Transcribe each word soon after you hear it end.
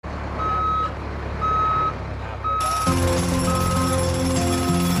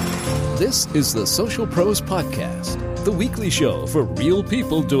This is the Social Pros Podcast, the weekly show for real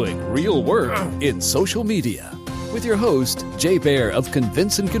people doing real work in social media. With your host, Jay Baer of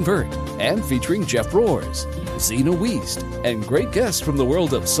Convince and Convert, and featuring Jeff Roars, Zena Wiest, and great guests from the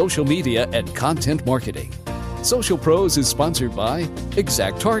world of social media and content marketing. Social Pros is sponsored by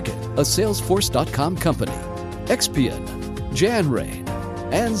ExactTarget, a Salesforce.com company, Expion, Janrain,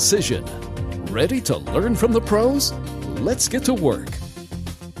 and Cision. Ready to learn from the pros? Let's get to work.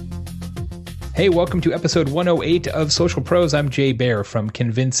 Hey, welcome to episode 108 of Social Pros. I'm Jay Baer from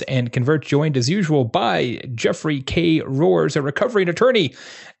Convince and Convert, joined as usual by Jeffrey K. Roars, a recovering attorney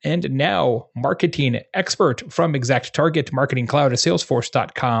and now marketing expert from ExactTarget Marketing Cloud, a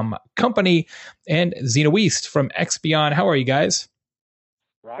Salesforce.com company, and Zena Wiest from Expion. How are you guys?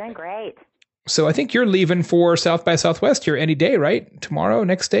 Doing great. So I think you're leaving for South by Southwest here any day, right? Tomorrow,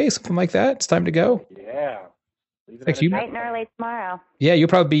 next day, something like that. It's time to go. Yeah. Bright and early tomorrow. Yeah, you'll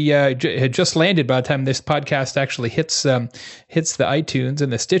probably be had just landed by the time this podcast actually hits the iTunes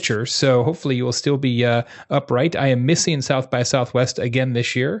and the Stitcher. So hopefully you will still be upright. I am missing South by Southwest again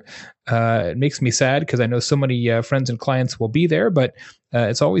this year. It makes me sad because I know so many friends and clients will be there, but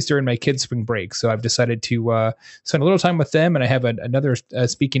it's always during my kids' spring break. So I've decided to spend a little time with them, and I have another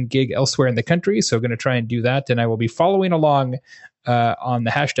speaking gig elsewhere in the country. So I'm going to try and do that, and I will be following along on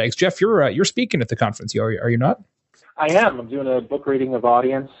the hashtags. Jeff, you're speaking at the conference, are you not? I am. I'm doing a book reading of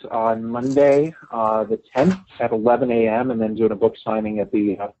audience on Monday, the 10th at 11 a.m., and then doing a book signing at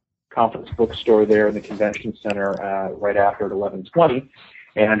the conference bookstore there in the convention center right after at 11:20,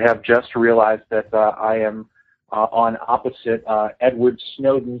 and have just realized that I am on opposite Edward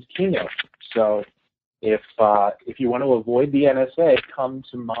Snowden's keynote. So if you want to avoid the NSA, come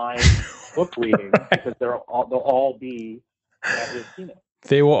to my book reading because they'll all be at his keynote.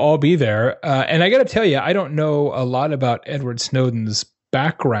 They will all be there. And I got to tell you, I don't know a lot about Edward Snowden's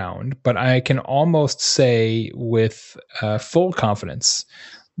background, but I can almost say with full confidence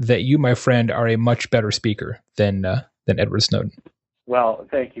that you, my friend, are a much better speaker than Edward Snowden. Well,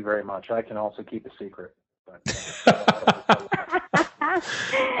 thank you very much. I can also keep a secret.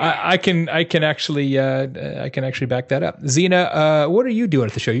 I can actually back that up. Zena, what are you doing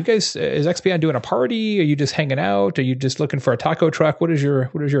at the show? You guys, is Expion doing a party? Are you just hanging out? Are you just looking for a taco truck? What is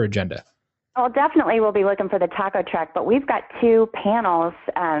your agenda? Well, definitely we'll be looking for the taco truck, but we've got two panels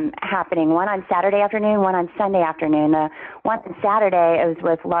happening, one on Saturday afternoon, one on Sunday afternoon. One on Saturday is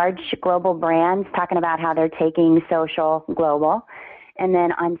with large global brands talking about how they're taking social global. And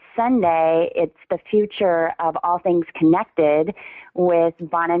then on Sunday, it's the future of all things connected with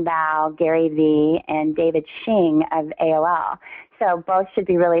Bon & Bao, Gary Vee, and David Shing of AOL. So both should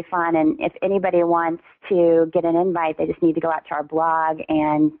be really fun. And if anybody wants to get an invite, they just need to go out to our blog,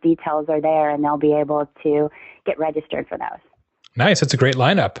 and details are there, and they'll be able to get registered for those. Nice. That's a great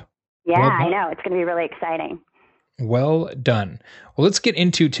lineup. Yeah, I know. It's going to be really exciting. Well done. Well, let's get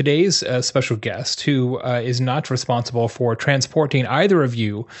into today's special guest, who is not responsible for transporting either of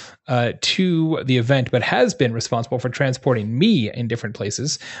you to the event, but has been responsible for transporting me in different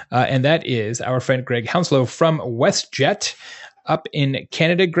places. And that is our friend Greg Hounslow from WestJet up in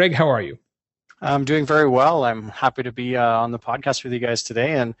Canada. Greg, how are you? I'm doing very well. I'm happy to be on the podcast with you guys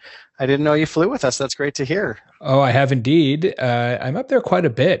today, and I didn't know you flew with us. That's great to hear. Oh, I have indeed. I'm up there quite a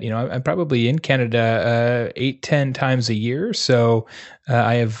bit. I'm probably in Canada 8-10 times a year. So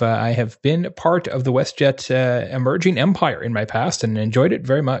I have been part of the WestJet emerging empire in my past and enjoyed it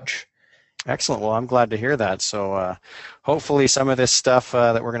very much. Excellent. Well, I'm glad to hear that. So hopefully some of this stuff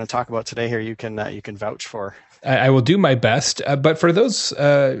that we're going to talk about today here, you can vouch for. I will do my best. But for those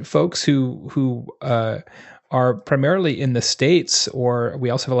folks who are primarily in the States, or we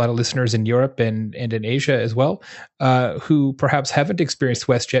also have a lot of listeners in Europe and in Asia as well, who perhaps haven't experienced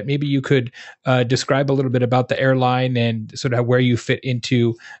WestJet, maybe you could describe a little bit about the airline and sort of where you fit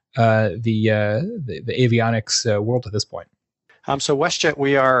into the avionics world at this point. So WestJet,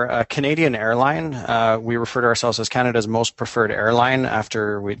 we are a Canadian airline. We refer to ourselves as Canada's most preferred airline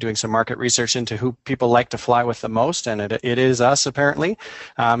after we're doing some market research into who people like to fly with the most, and it is us, apparently.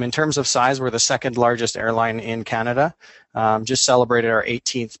 In terms of size, we're the second largest airline in Canada. Just celebrated our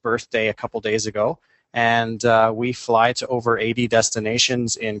 18th birthday a couple days ago, and we fly to over 80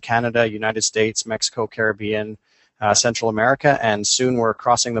 destinations in Canada, United States, Mexico, Caribbean, Central America, and soon we're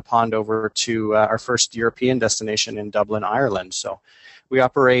crossing the pond over to our first European destination in Dublin, Ireland. So we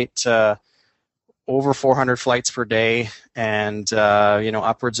operate over 400 flights per day, and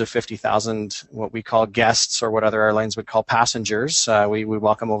upwards of 50,000 what we call guests, or what other airlines would call passengers. We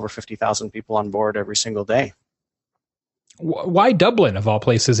welcome over 50,000 people on board every single day. Why Dublin, of all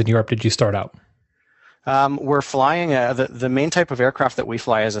places in Europe, did you start out? We're flying the main type of aircraft that we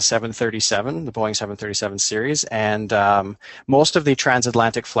fly is a 737, the Boeing 737 series, and most of the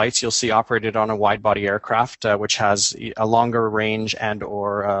transatlantic flights you'll see operated on a wide-body aircraft, which has a longer range and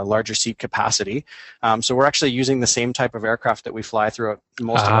or larger seat capacity. So we're actually using the same type of aircraft that we fly throughout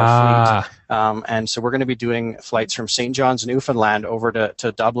most of our fleet, and so we're going to be doing flights from St. John's, Newfoundland, over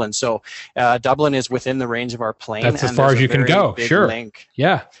to Dublin. So Dublin is within the range of our plane. That's as far as you can go. Sure. Link.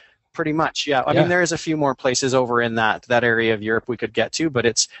 Yeah. Pretty much, yeah. I mean, there is a few more places over in that area of Europe we could get to,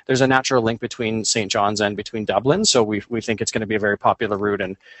 but there's a natural link between St. John's and between Dublin, so we think it's going to be a very popular route,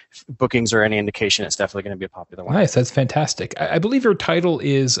 and if bookings are any indication, it's definitely going to be a popular one. Nice, that's fantastic. I believe your title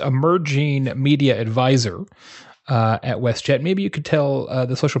is Emerging Media Advisor at WestJet. Maybe you could tell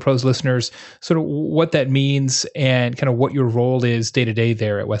the Social Pros listeners sort of what that means and kind of what your role is day to day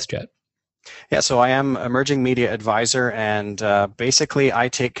there at WestJet. Yeah, so I am Emerging Media Advisor, and basically I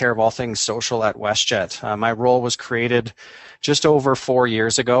take care of all things social at WestJet. My role was created just over 4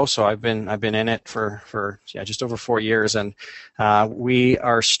 years ago, so I've been in it for just over 4 years, and we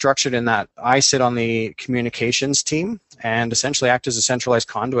are structured in that I sit on the communications team and essentially act as a centralized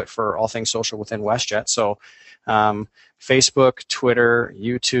conduit for all things social within WestJet. So Facebook, Twitter,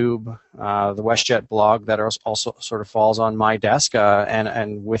 YouTube, the WestJet blog that also sort of falls on my desk,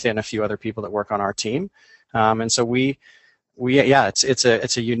 and within a few other people that work on our team. And so it's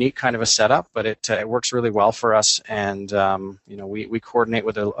a unique kind of a setup, but it works really well for us. And we coordinate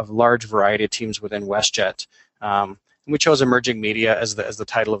with a large variety of teams within WestJet. We chose Emerging Media as the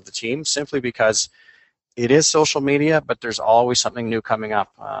title of the team simply because it is social media, but there's always something new coming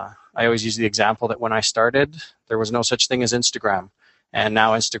up. I always use the example that when I started, there was no such thing as Instagram. And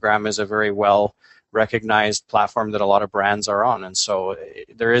now Instagram is a very well recognized platform that a lot of brands are on. And so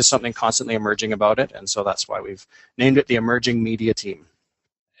there is something constantly emerging about it. And so that's why we've named it the Emerging Media Team.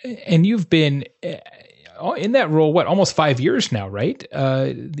 And you've been in that role, almost 5 years now, right?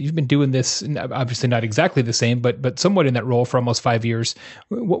 You've been doing this, obviously not exactly the same, but somewhat in that role for almost 5 years.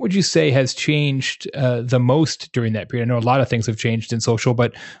 What would you say has changed the most during that period? I know a lot of things have changed in social,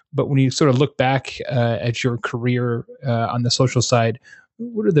 but when you sort of look back at your career on the social side,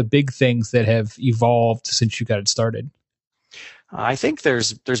 what are the big things that have evolved since you got it started? I think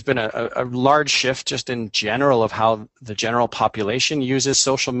there's been a large shift just in general of how the general population uses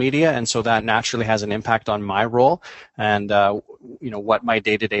social media, and so that naturally has an impact on my role and what my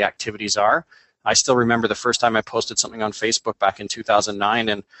day-to-day activities are. I still remember the first time I posted something on Facebook back in 2009,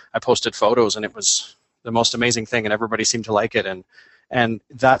 and I posted photos, and it was the most amazing thing, and everybody seemed to like it, and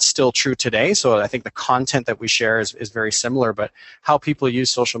that's still true today. So I think the content that we share is very similar, but how people use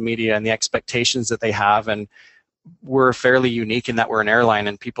social media and the expectations that they have, and we're fairly unique in that we're an airline,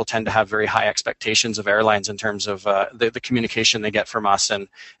 and people tend to have very high expectations of airlines in terms of the communication they get from us and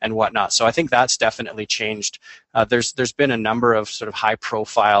whatnot. So I think that's definitely changed. There's been a number of sort of high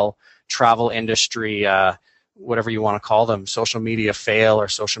profile travel industry, whatever you want to call them, social media fail or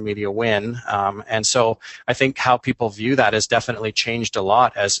social media win. And so I think how people view that has definitely changed a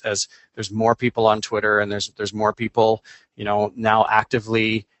lot as there's more people on Twitter, and there's more people, now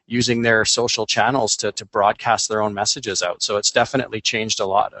actively using their social channels to broadcast their own messages out. So it's definitely changed a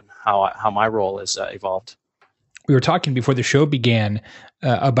lot on how my role has evolved. We were talking before the show began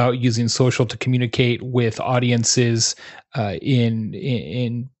about using social to communicate with audiences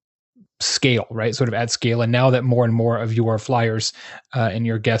in scale, right? Sort of at scale. And now that more and more of your flyers and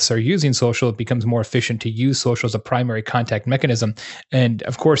your guests are using social, it becomes more efficient to use social as a primary contact mechanism. And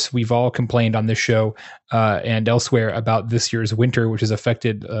of course, we've all complained on this show and elsewhere about this year's winter, which has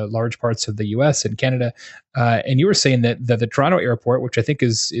affected large parts of the US and Canada. And you were saying that the Toronto airport, which I think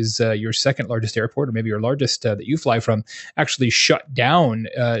is your second largest airport, or maybe your largest that you fly from, actually shut down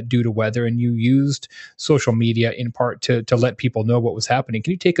due to weather, and you used social media in part to let people know what was happening.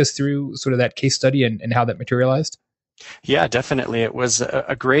 Can you take us through sort of that case study and how that materialized? Yeah, definitely. It was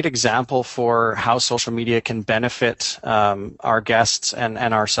a great example for how social media can benefit our guests and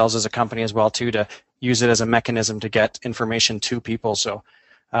ourselves as a company as well, too, to use it as a mechanism to get information to people. So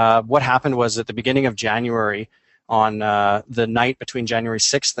what happened was at the beginning of January, on the night between January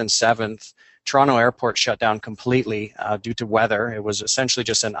 6th and 7th, Toronto Airport shut down completely due to weather. It was essentially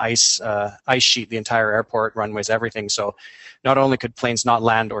just an ice sheet, the entire airport, runways, everything. So not only could planes not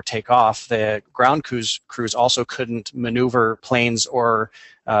land or take off, the ground crews also couldn't maneuver planes or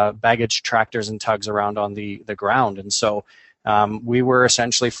baggage tractors and tugs around on the ground. And so we were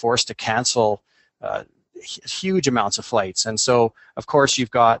essentially forced to cancel huge amounts of flights. And so, of course, you've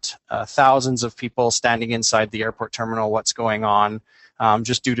got thousands of people standing inside the airport terminal, what's going on.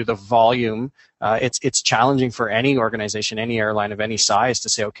 just due to the volume. It's challenging for any organization, any airline of any size, to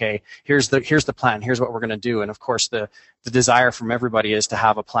say, okay, here's the plan, here's what we're going to do. And of course, the desire from everybody is to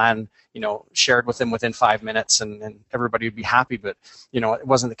have a plan, shared with them within 5 minutes, and everybody would be happy. But it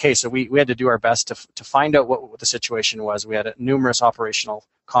wasn't the case. So we had to do our best to find out what the situation was. We had numerous operational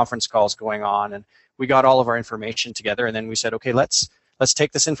conference calls going on, and we got all of our information together. And then we said, okay, let's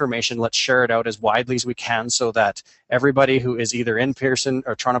take this information, let's share it out as widely as we can, so that everybody who is either in Pearson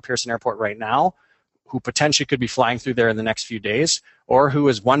or Toronto Pearson Airport right now, who potentially could be flying through there in the next few days, or who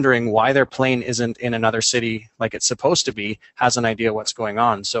is wondering why their plane isn't in another city like it's supposed to be, has an idea what's going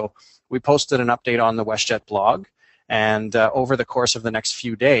on. So we posted an update on the WestJet blog, and over the course of the next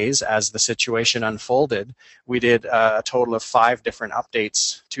few days, as the situation unfolded, we did a total of 5 different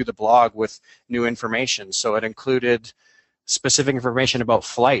updates to the blog with new information. So it included specific information about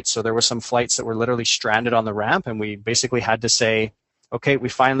flights. So there were some flights that were literally stranded on the ramp, and we basically had to say, okay, we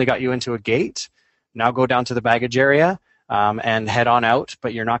finally got you into a gate. Now go down to the baggage area and head on out,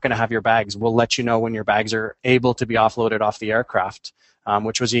 but you're not going to have your bags. We'll let you know when your bags are able to be offloaded off the aircraft,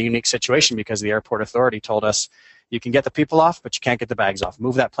 which was a unique situation because the airport authority told us, you can get the people off, but you can't get the bags off.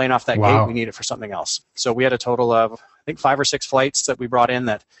 Move that plane off that gate. We need it for something else. So we had a total of, I think, 5 or 6 flights that we brought in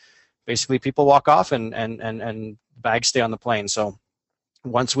that basically people walk off and bags stay on the plane. So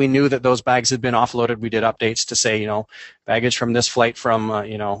once we knew that those bags had been offloaded, we did updates to say, baggage from this flight from,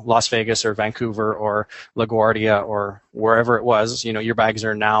 Las Vegas or Vancouver or LaGuardia or wherever it was, your bags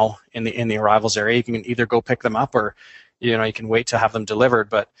are now in the arrivals area. You can either go pick them up, or, you can wait to have them delivered.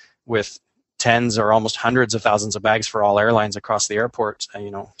 But with tens or almost hundreds of thousands of bags for all airlines across the airport,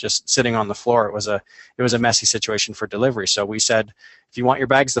 just sitting on the floor, it was a messy situation for delivery. So we said, if you want your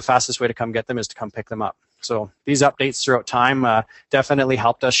bags, the fastest way to come get them is to come pick them up. So these updates throughout time definitely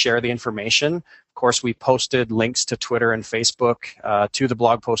helped us share the information. Of course, we posted links to Twitter and Facebook to the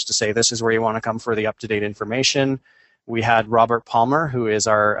blog post to say, this is where you want to come for the up-to-date information. We had Robert Palmer, who is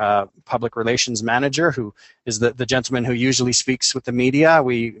our public relations manager, who is the gentleman who usually speaks with the media.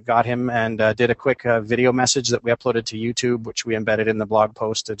 We got him and did a quick video message that we uploaded to YouTube, which we embedded in the blog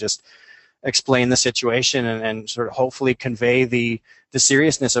post to just explain the situation and sort of hopefully convey the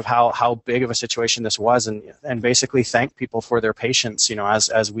seriousness of how big of a situation this was, and basically thank people for their patience,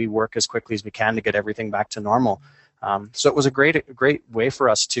 as we work as quickly as we can to get everything back to normal. So it was a great way for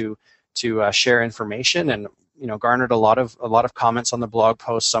us to share information, and garnered a lot of comments on the blog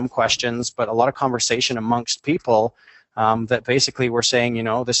post, some questions, but a lot of conversation amongst people that basically were saying,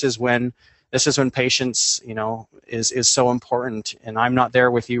 this is when patience, is so important, and I'm not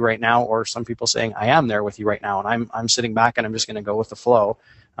there with you right now, or some people saying I am there with you right now, and I'm sitting back and I'm just going to go with the flow,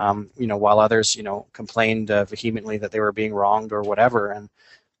 while others, complained vehemently that they were being wronged or whatever. And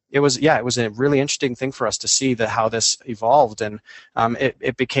it was a really interesting thing for us to see how this evolved, and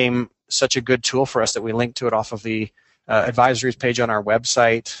it became such a good tool for us that we linked to it off of the advisories page on our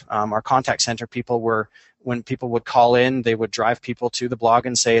website. Our contact center people when people would call in, they would drive people to the blog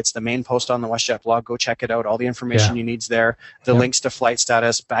and say, it's the main post on the WestJet blog, go check it out. All the information you need's there. The links to flight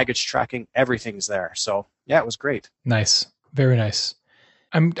status, baggage tracking, everything's there. So yeah, it was great. Nice. Very nice.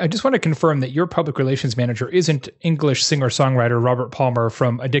 I just want to confirm that your public relations manager isn't English singer-songwriter Robert Palmer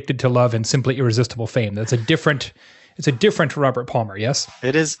from Addicted to Love and Simply Irresistible fame. It's a different Robert Palmer, yes?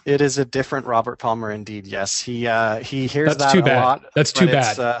 It is a different Robert Palmer indeed, yes. He hears That's too bad. A lot. That's too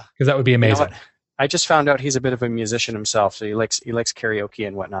bad, because that would be amazing. I just found out he's a bit of a musician himself, so he likes karaoke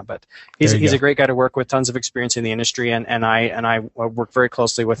and whatnot. But he's a great guy to work with, tons of experience in the industry, and I work very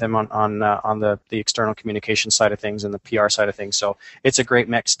closely with him on the external communication side of things and the PR side of things. So it's a great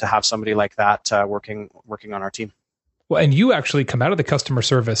mix to have somebody like that working on our team. Well, and you actually come out of the customer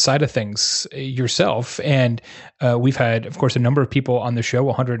service side of things yourself, and we've had, of course, a number of people on the show,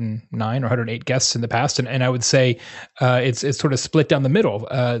 109 or 108 guests in the past, and I would say it's sort of split down the middle.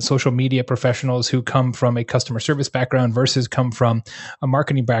 Social media professionals who come from a customer service background versus come from a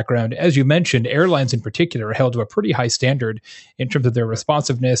marketing background. As you mentioned, airlines in particular are held to a pretty high standard in terms of their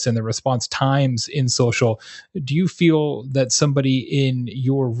responsiveness and the response times in social. Do you feel that somebody in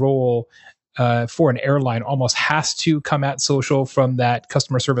your role for an airline almost has to come at social from that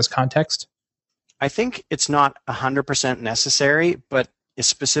customer service context? I think it's not 100% necessary, but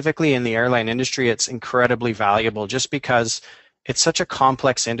specifically in the airline industry, it's incredibly valuable just because it's such a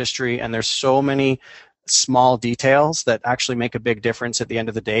complex industry and there's so many small details that actually make a big difference at the end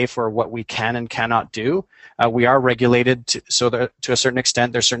of the day for what we can and cannot do. We are regulated to a certain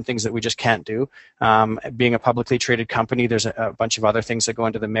extent. There's certain things that we just can't do. Being a publicly traded company, there's a bunch of other things that go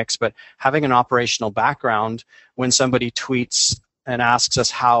into the mix. But having an operational background, when somebody tweets asks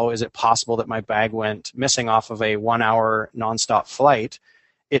us how is it possible that my bag went missing off of a 1-hour nonstop flight,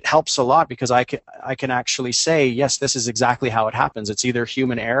 it helps a lot because I can actually say, yes, this is exactly how it happens. It's either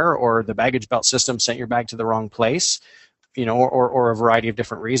human error or the baggage belt system sent your bag to the wrong place, or a variety of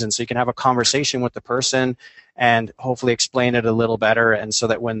different reasons. So you can have a conversation with the person and hopefully explain it a little better, and so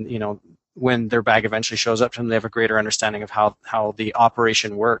that when their bag eventually shows up to them, they have a greater understanding of how the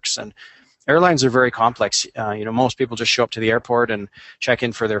operation works. And airlines are very complex. Most people just show up to the airport and check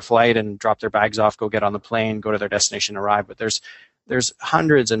in for their flight and drop their bags off, go get on the plane, go to their destination, arrive. But there's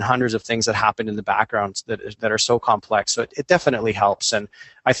hundreds and hundreds of things that happen in the background that are so complex. So it definitely helps. And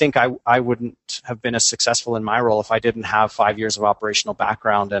I think I wouldn't have been as successful in my role if I didn't have 5 years of operational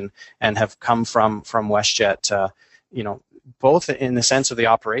background and have come from WestJet, both in the sense of the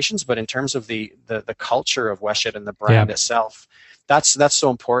operations, but in terms of the culture of WestJet and the brand itself. That's so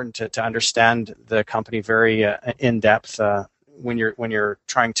important to understand the company very in depth when you're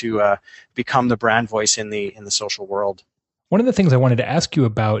trying to become the brand voice in the social world. One of the things I wanted to ask you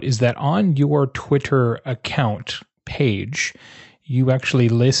about is that on your Twitter account page, you actually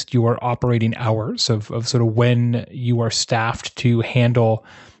list your operating hours of sort of when you are staffed to handle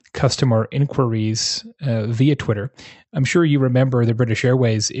customer inquiries via Twitter. I'm sure you remember the British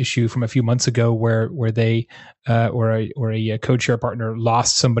Airways issue from a few months ago where they or a code-share partner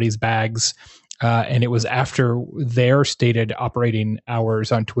lost somebody's bags, and it was after their stated operating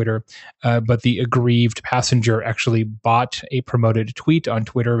hours on Twitter, but the aggrieved passenger actually bought a promoted tweet on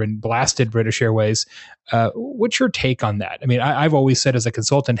Twitter and blasted British Airways. What's your take on that? I mean, I've always said as a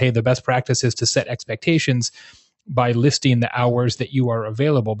consultant, hey, the best practice is to set expectations by listing the hours that you are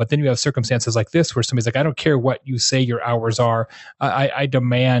available. But then you have circumstances like this where somebody's like, I don't care what you say your hours are. I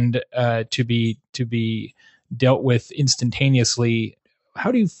demand to be dealt with instantaneously.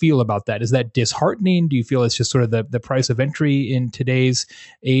 How do you feel about that? Is that disheartening? Do you feel it's just sort of the price of entry in today's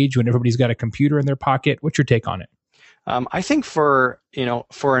age when everybody's got a computer in their pocket? What's your take on it? I think from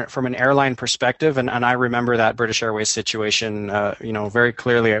an airline perspective, and I remember that British Airways situation, very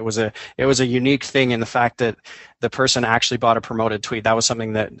clearly. It was a unique thing in the fact that the person actually bought a promoted tweet. That was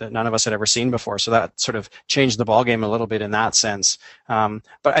something that none of us had ever seen before. So that sort of changed the ballgame a little bit in that sense. But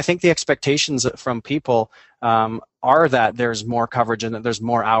I think the expectations from people are that there's more coverage and that there's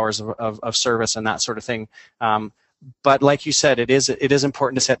more hours of service and that sort of thing. But like you said, it is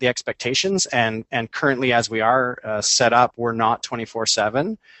important to set the expectations, and currently as we are set up, we're not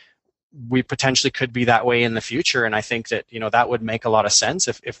 24/7. We potentially could be that way in the future, and I think that that would make a lot of sense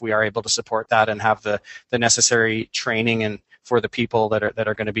if we are able to support that and have the necessary training and for the people that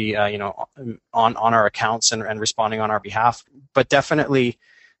are going to be on our accounts and responding on our behalf. But definitely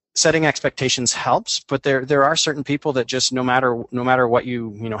setting expectations helps, but there are certain people that just no matter what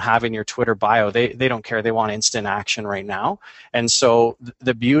you have in your Twitter bio, they don't care. They want instant action right now. And so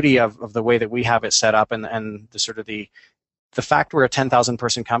the beauty of the way that we have it set up and the sort of the fact we're a 10,000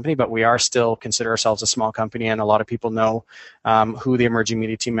 person company, but we are still consider ourselves a small company, and a lot of people know who the emerging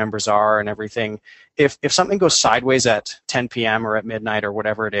media team members are and everything. If something goes sideways at 10 p.m. or at midnight or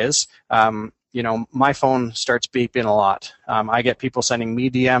whatever it is, my phone starts beeping a lot. I get people sending me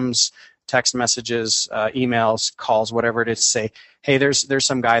DMs, text messages, emails, calls, whatever it is, to say, hey, there's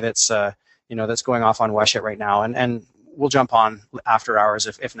some guy that's that's going off on WestJet right now, and we'll jump on after hours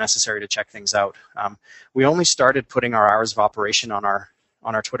if necessary to check things out. We only started putting our hours of operation on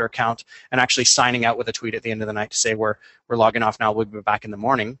our Twitter account and actually signing out with a tweet at the end of the night to say we're logging off now. We'll be back in the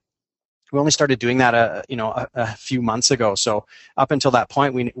morning. We only started doing that a few months ago. So up until that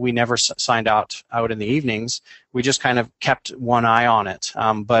point, we never signed out in the evenings. We just kind of kept one eye on it.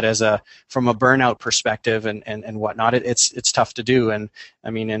 But from a burnout perspective and whatnot, it's tough to do. And I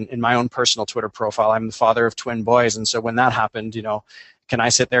mean, in my own personal Twitter profile, I'm the father of twin boys, and so when that happened, can I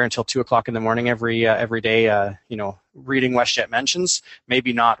sit there until 2 o'clock in the morning every day, reading WestJet mentions?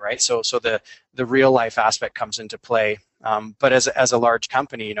 Maybe not, right? So the real life aspect comes into play. But as a large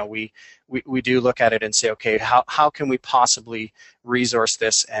company, we do look at it and say, okay, how can we possibly resource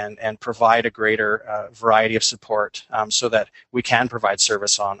this and provide a greater variety of support so that we can provide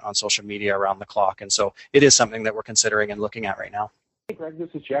service on social media around the clock? And so it is something that we're considering and looking at right now. Hey, Greg, this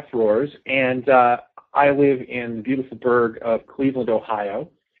is Jeff Roars, and I live in the beautiful burg of Cleveland, Ohio,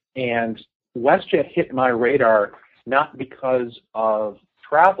 and WestJet hit my radar not because of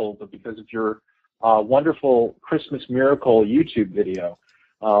travel, but because of your wonderful Christmas Miracle YouTube video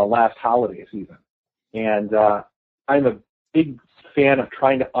last holiday season. And I'm a big fan of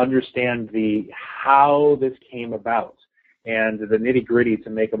trying to understand how this came about and the nitty-gritty to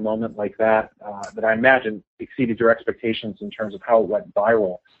make a moment like that that I imagine exceeded your expectations in terms of how it went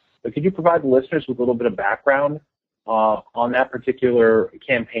viral. But could you provide the listeners with a little bit of background on that particular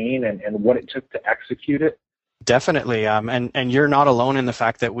campaign and what it took to execute it? Definitely, and you're not alone in the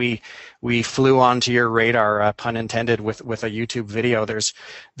fact that we flew onto your radar, pun intended, with a YouTube video. There's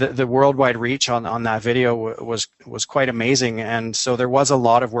the worldwide reach on that video was quite amazing, and so there was a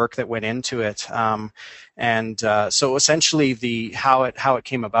lot of work that went into it. So essentially, how it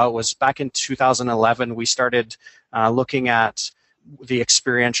came about was back in 2011. We started looking at the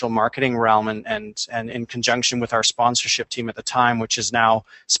experiential marketing realm, and in conjunction with our sponsorship team at the time, which is now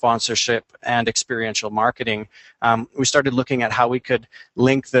sponsorship and experiential marketing, we started looking at how we could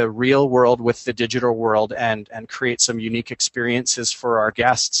link the real world with the digital world and create some unique experiences for our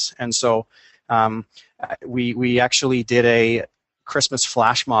guests. And so we actually did a Christmas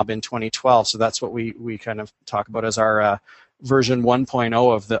flash mob in 2012. So that's what we kind of talk about as our version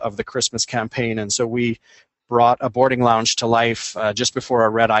 1.0 of the Christmas campaign. And so we brought a boarding lounge to life just before a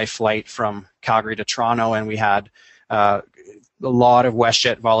red-eye flight from Calgary to Toronto, and we had a lot of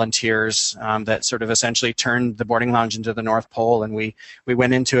WestJet volunteers that sort of essentially turned the boarding lounge into the North Pole, and we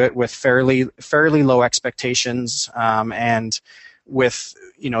went into it with fairly low expectations, and with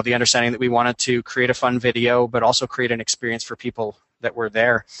the understanding that we wanted to create a fun video, but also create an experience for people that were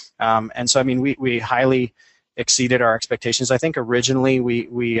there. And so, I mean, we highly exceeded our expectations. I think originally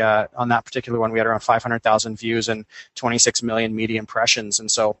we on that particular one we had around 500,000 views and 26 million media impressions. And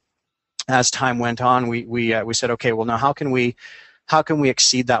so as time went on, we said, okay, well, now how can we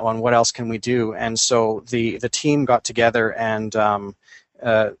exceed that one? What else can we do? And so the team got together and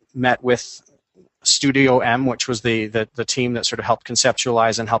met with Studio M, which was the team that sort of helped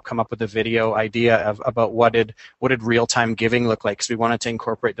conceptualize and help come up with the video idea about what did real-time giving look like, because we wanted to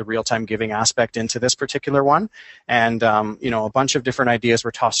incorporate the real-time giving aspect into this particular one. And a bunch of different ideas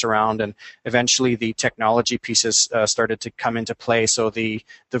were tossed around, and eventually the technology pieces started to come into play. So the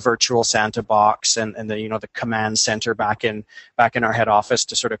virtual Santa box and the command center back in our head office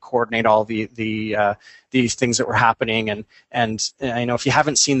to sort of coordinate all these things that were happening, and if you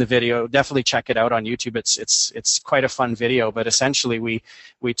haven't seen the video, definitely check it out on YouTube. It's quite a fun video. But essentially,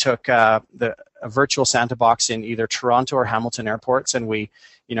 we took a virtual Santa box in either Toronto or Hamilton airports, and we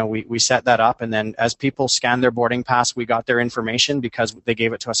set that up. And then as people scanned their boarding pass, we got their information because they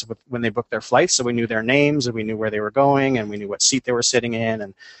gave it to us when they booked their flights. So we knew their names, and we knew where they were going, and we knew what seat they were sitting in,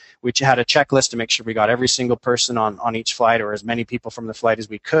 and we had a checklist to make sure we got every single person on each flight, or as many people from the flight as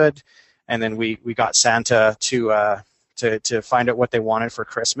we could. And then we got Santa to find out what they wanted for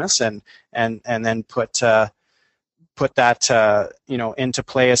Christmas, and then put that into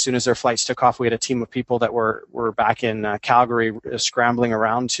play as soon as their flights took off. We had a team of people that were back in Calgary scrambling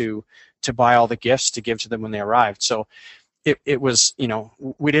around to buy all the gifts to give to them when they arrived. So it was,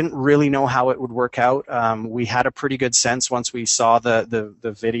 we didn't really know how it would work out. We had a pretty good sense once we saw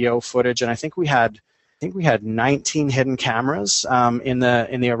the video footage, and I think we had 19 hidden cameras in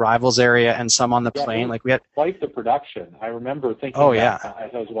the arrivals area and some on the plane. Like we had quite the production. I remember thinking as I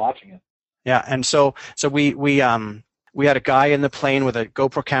was watching it. Yeah, and so we had a guy in the plane with a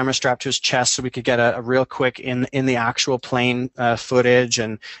GoPro camera strapped to his chest, so we could get a real quick in the actual plane footage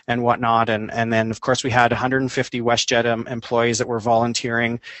and whatnot. And then, of course, we had 150 WestJet employees that were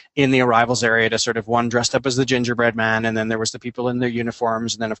volunteering in the arrivals area to sort of, one dressed up as the gingerbread man, and then there was the people in their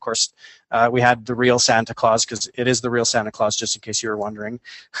uniforms. And then, of course, we had the real Santa Claus, because it is the real Santa Claus, just in case you were wondering.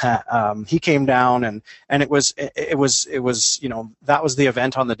 He came down, and it was that was the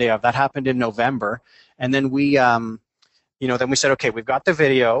event on the day of. That happened in November. And then then we said, okay, we've got the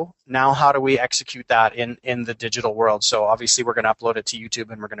video. Now how do we execute that in the digital world? So obviously we're going to upload it to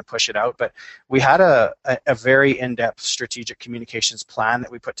YouTube and we're going to push it out. But we had a very in-depth strategic communications plan that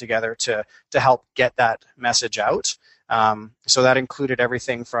we put together to help get that message out. So that included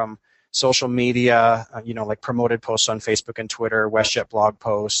everything from social media, like promoted posts on Facebook and Twitter, WestJet blog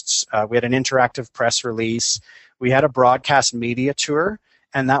posts. We had an interactive press release. We had a broadcast media tour.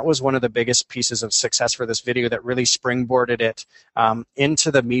 And that was one of the biggest pieces of success for this video that really springboarded it into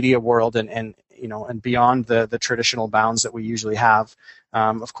the media world and beyond the traditional bounds that we usually have.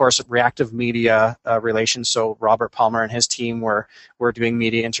 Of course, reactive media relations. So Robert Palmer and his team were doing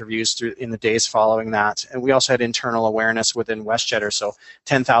media interviews in the days following that. And we also had internal awareness within WestJetter. So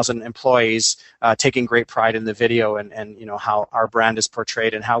 10,000 employees taking great pride in the video and how our brand is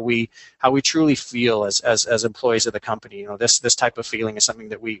portrayed and how we truly feel as employees of the company. This type of feeling is something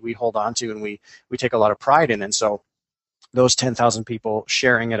that we hold on to and we take a lot of pride in. And so those 10,000 people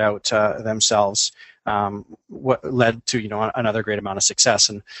sharing it out themselves what led to, another great amount of success.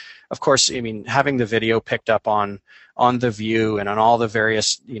 And of course, I mean, having the video picked up on The View and on all the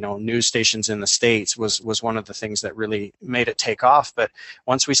various, news stations in the States was one of the things that really made it take off. But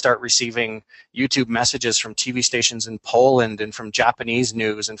once we start receiving YouTube messages from TV stations in Poland and from Japanese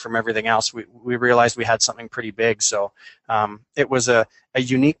news and from everything else, we realized we had something pretty big. So it was a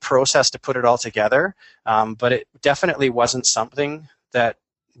unique process to put it all together, but it definitely wasn't something that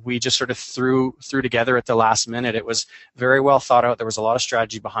we just sort of threw together at the last minute. It was very well thought out. There was a lot of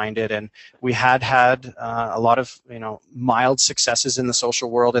strategy behind it, and we had a lot of mild successes in the social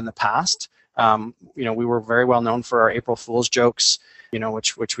world in the past. We were very well known for our April Fool's jokes,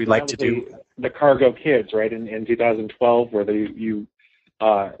 which we like to do. The Cargo Kids, right, in 2012, where you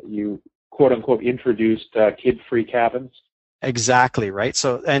quote unquote introduced kid-free cabins. Exactly, right.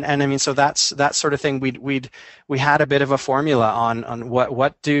 So and I mean, so that's that sort of thing. We had a bit of a formula on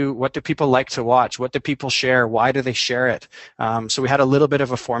what do people like to watch, what do people share, why do they share it. So we had a little bit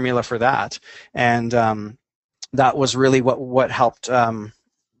of a formula for that, and that was really what helped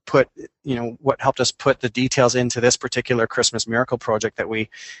what helped us put the details into this particular Christmas Miracle project that we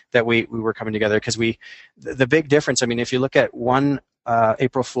were coming together. Because the big difference, I mean, if you look at one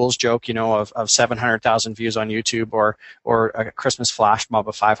April Fool's joke, of 700,000 views on YouTube, or a Christmas flash mob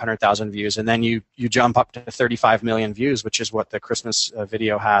of 500,000 views, and then you jump up to 35 million views, which is what the Christmas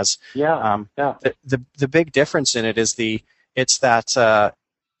video has. The big difference in it is it's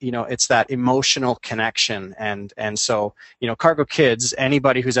that emotional connection, and so Cargo Kids,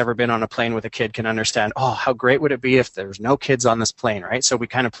 anybody who's ever been on a plane with a kid can understand, oh, how great would it be if there's no kids on this plane, right? So we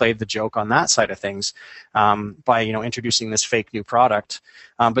kind of played the joke on that side of things by introducing this fake new product.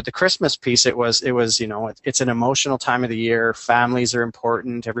 But the Christmas piece, it's an emotional time of the year. Families are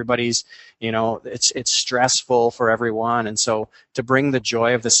important. Everybody's it's stressful for everyone, and so to bring the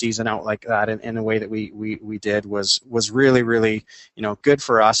joy of the season out like that in a way that we did was really, really good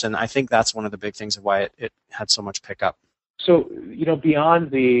for us. And I think that's one of the big things of why it had so much pickup. So,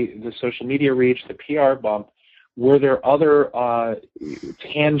 beyond the social media reach, the PR bump, were there other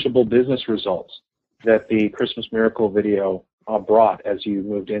tangible business results that the Christmas Miracle video brought as you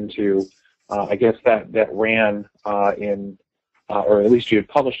moved into, I guess that ran in, or at least you had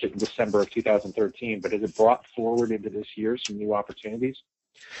published it in December of 2013, but has it brought forward into this year some new opportunities?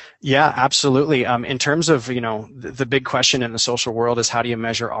 Yeah, absolutely. In terms of, the big question in the social world is how do you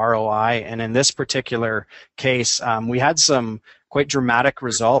measure ROI? And in this particular case, we had some quite dramatic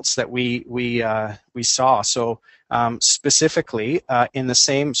results that we saw. So specifically in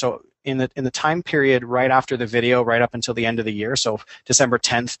the time period right after the video, right up until the end of the year, so December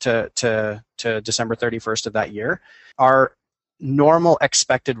 10th to December 31st of that year, our normal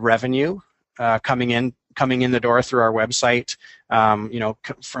expected revenue coming in the door through our website,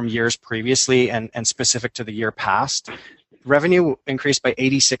 from years previously and specific to the year past, revenue increased by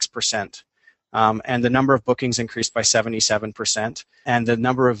 86%. And the number of bookings increased by 77%, and the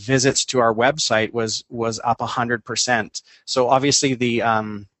number of visits to our website was up 100%. So obviously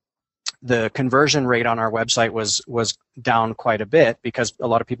the conversion rate on our website was down quite a bit because a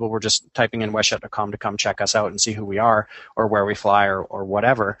lot of people were just typing in westjet.com to come check us out and see who we are or where we fly or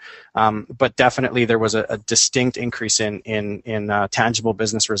whatever. But definitely there was a distinct increase in tangible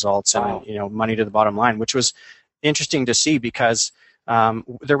business results and money to the bottom line, which was interesting to see because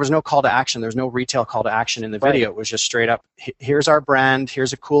there was no call to action. There's no retail call to action in the video. Right. It was just straight up, here's our brand,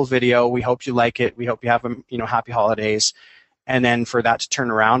 here's a cool video, we hope you like it, we hope you have happy holidays. And then for that to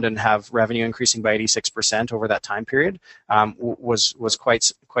turn around and have revenue increasing by 86% over that time period was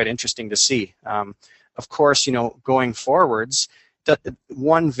quite interesting to see. Of course, going forwards,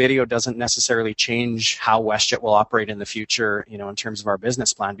 one video doesn't necessarily change how WestJet will operate in the future, in terms of our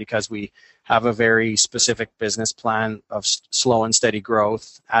business plan, because we have a very specific business plan of slow and steady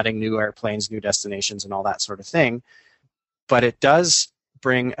growth, adding new airplanes, new destinations, and all that sort of thing. But it does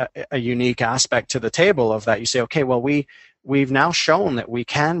bring a unique aspect to the table of that. You say, okay, well, we've now shown that we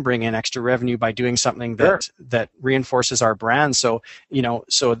can bring in extra revenue by doing something that reinforces our brand. So,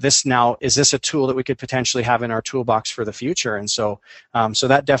 so this now, is this a tool that we could potentially have in our toolbox for the future? And so, so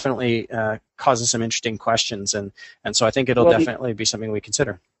that definitely causes some interesting questions. And so I think it'll definitely be something we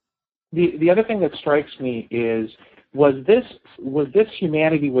consider. The other thing that strikes me is, was this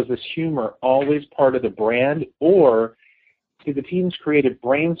humor always part of the brand, or did the team's creative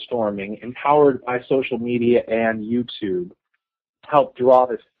brainstorming, empowered by social media and YouTube, help draw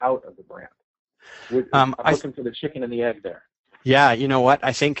this out of the brand? I'm looking for the chicken and the egg there. Yeah, you know what?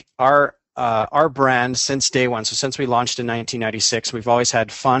 I think our our brand since day one, so since we launched in 1996, we've always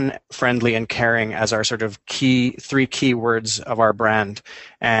had fun, friendly, and caring as our sort of three key words of our brand.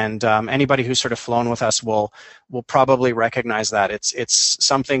 And anybody who's sort of flown with us will probably recognize that. It's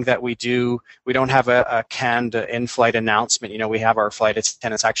something that we do. We don't have a canned in-flight announcement. We have our flight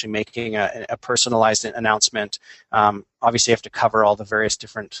attendants actually making a personalized announcement. Obviously, you have to cover all the various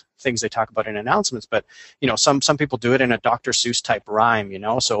different things they talk about in announcements, but some people do it in a Dr. Seuss type rhyme.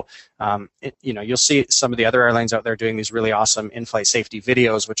 So you'll see some of the other airlines out there doing these really awesome in-flight safety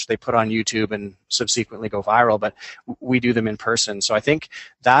videos, which they put on YouTube and subsequently go viral. But we do them in person. So I think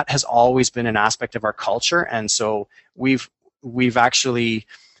that has always been an aspect of our culture, and so we've actually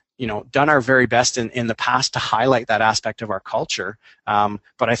done our very best in the past to highlight that aspect of our culture.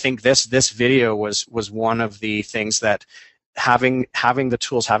 But I think this video was one of the things that having the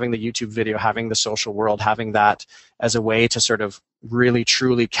tools, having the YouTube video, having the social world, having that as a way to sort of really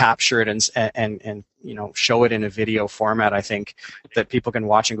truly capture it and show it in a video format, I think that people can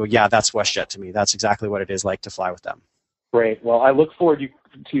watch and go, yeah, that's WestJet to me. That's exactly what it is like to fly with them. Great. Well, I look forward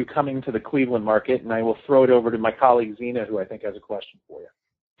to you coming to the Cleveland market, and I will throw it over to my colleague Zena, who I think has a question for you.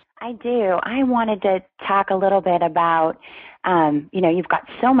 I do. I wanted to talk a little bit about, you've got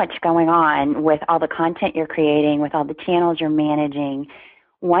so much going on with all the content you're creating, with all the channels you're managing.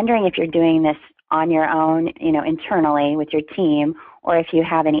 Wondering if you're doing this on your own, internally with your team, or if you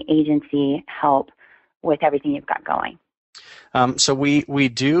have any agency help with everything you've got going. So we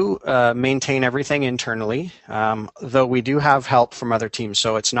do maintain everything internally, though we do have help from other teams.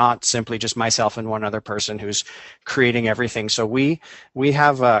 So it's not simply just myself and one other person who's creating everything. So we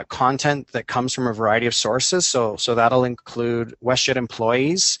have content that comes from a variety of sources. So that'll include WestJet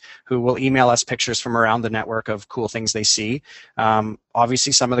employees who will email us pictures from around the network of cool things they see.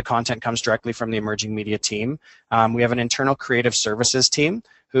 Obviously, some of the content comes directly from the emerging media team. We have an internal creative services team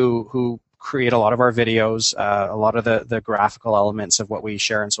who create a lot of our videos, a lot of the graphical elements of what we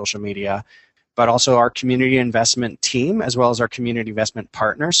share on social media, but also our community investment team, as well as our community investment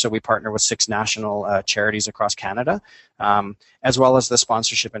partners. So we partner with 6 national charities across Canada, as well as the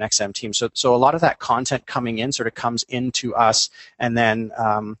sponsorship and XM team. So a lot of that content coming in sort of comes into us, and then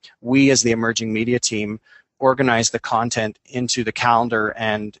we as the emerging media team organize the content into the calendar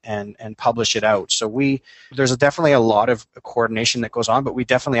and publish it out. So there's definitely a lot of coordination that goes on, but we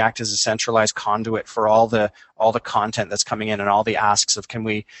definitely act as a centralized conduit for all the content that's coming in and all the asks of, can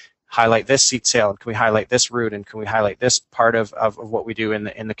we highlight this seat sale, can we highlight this route, and can we highlight this part of what we do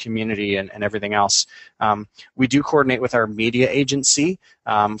in the community and everything else. We do coordinate with our media agency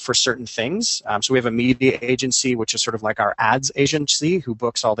for certain things. So we have a media agency, which is sort of like our ads agency, who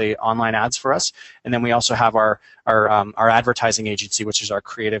books all the online ads for us. And then we also have our advertising agency, which is our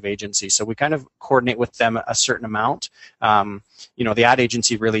creative agency. So we kind of coordinate with them a certain amount. The ad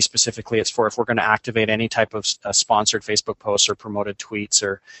agency really specifically, it's for if we're going to activate any type of sponsored Facebook posts or promoted tweets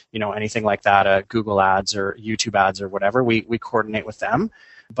or anything like that, Google ads or YouTube ads or whatever, we coordinate with them.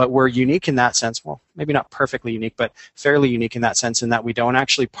 But we're unique in that sense. Well, maybe not perfectly unique, but fairly unique in that sense, in that we don't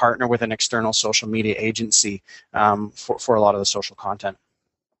actually partner with an external social media agency for a lot of the social content.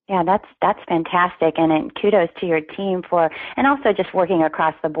 Yeah, that's fantastic, and kudos to your team and also just working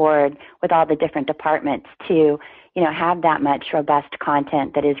across the board with all the different departments to, have that much robust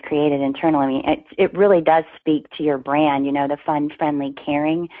content that is created internally. I mean, it really does speak to your brand, the fun, friendly,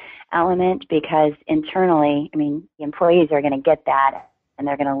 caring element, because internally, I mean, the employees are going to get that, and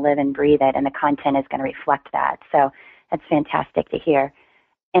they're going to live and breathe it, and the content is going to reflect that. So that's fantastic to hear.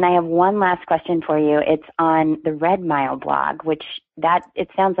 And I have one last question for you. It's on the Red Mile blog, it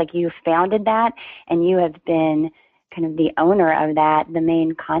sounds like you founded that, and you have been kind of the owner of that, the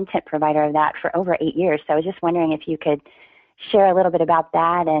main content provider of that for over 8 years. So I was just wondering if you could share a little bit about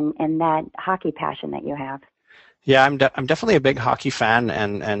that and that hockey passion that you have. Yeah, I'm definitely a big hockey fan,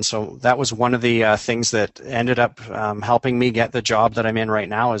 and so that was one of the things that ended up helping me get the job that I'm in right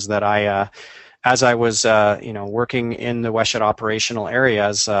now, is that as I was, working in the WestJet operational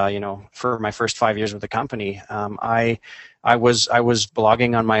areas, for my first 5 years with the company, I was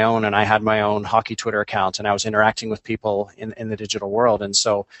blogging on my own, and I had my own hockey Twitter account, and I was interacting with people in the digital world, and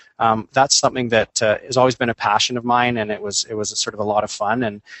so that's something that has always been a passion of mine, and it was sort of a lot of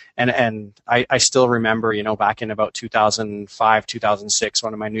fun, and I still remember, back in about 2005, 2006,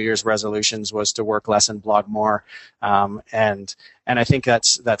 one of my New Year's resolutions was to work less and blog more, and I think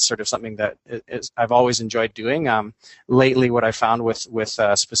that's sort of something that I've always enjoyed doing. Lately, what I found with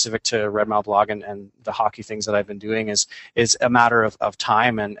specific to Red Mile blog and the hockey things that I've been doing is a matter of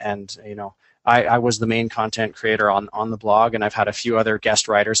time and I was the main content creator on the blog, and I've had a few other guest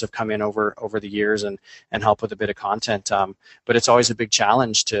writers have come in over the years and help with a bit of content. But it's always a big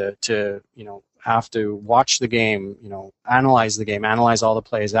challenge to have to watch the game, analyze the game, analyze all the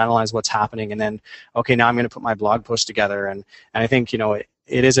plays, analyze what's happening, and then, okay, now I'm going to put my blog post together. And I think,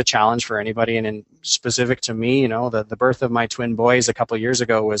 it is a challenge for anybody. And in specific to me, the birth of my twin boys a couple of years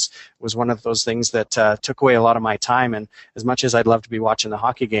ago was one of those things that took away a lot of my time. And as much as I'd love to be watching the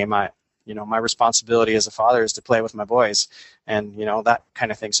hockey game, my responsibility as a father is to play with my boys and, that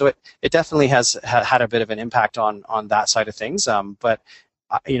kind of thing. So it definitely has had a bit of an impact on that side of things. But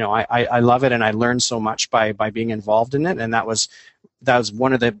I love it, and I learned so much by being involved in it. And that was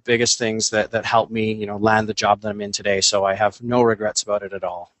one of the biggest things that helped me, land the job that I'm in today. So I have no regrets about it at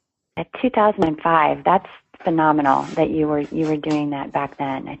all. At 2005, that's phenomenal that you were doing that back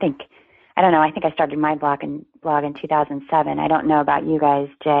then. I think I started my blog in 2007. I don't know about you guys,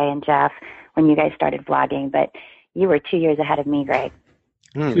 Jay and Jeff, when you guys started blogging, but you were 2 years ahead of me, Greg.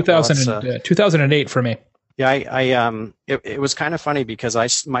 2008 for me. Yeah, it was kind of funny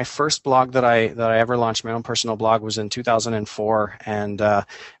because my first blog that I ever launched, my own personal blog, was in 2004, and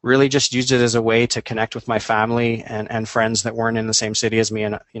really just used it as a way to connect with my family and friends that weren't in the same city as me.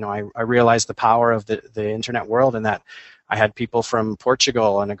 And I realized the power of the internet world, and that I had people from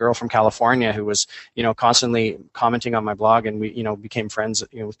Portugal and a girl from California who was constantly commenting on my blog, and we became friends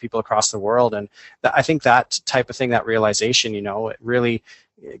with people across the world. And I think that type of thing, that realization, it really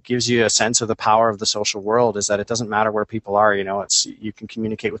gives you a sense of the power of the social world, is that it doesn't matter where people are, you can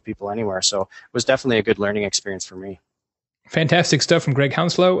communicate with people anywhere. So it was definitely a good learning experience for me. Fantastic stuff from Greg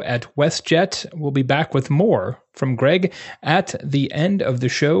Hounslow at WestJet. We'll be back with more from Greg at the end of the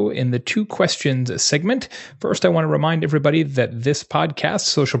show in the 2 questions segment. First, I want to remind everybody that this podcast,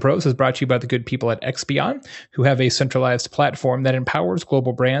 Social Pros, is brought to you by the good people at Expion, who have a centralized platform that empowers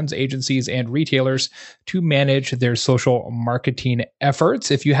global brands, agencies, and retailers to manage their social marketing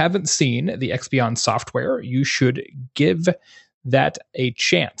efforts. If you haven't seen the Expion software, you should give that a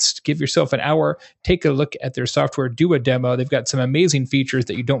chance. Give yourself an hour, take a look at their software, do a demo. They've got some amazing features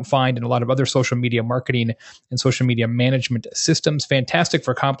that you don't find in a lot of other social media marketing and social media management systems. Fantastic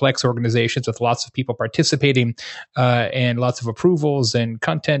for complex organizations with lots of people participating and lots of approvals and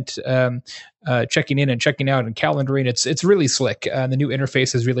content checking in and checking out and calendaring. It's really slick. The new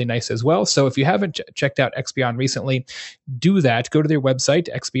interface is really nice as well. So if you haven't checked out Expion recently, do that. Go to their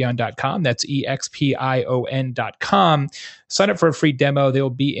website, expion.com. That's expion.com. Sign up for a free demo. They'll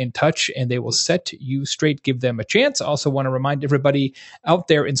be in touch and they will set you straight. Give them a chance. Also want to remind everybody out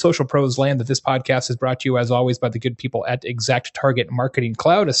there in Social Pros land that this podcast is brought to you, as always, by the good people at Exact Target Marketing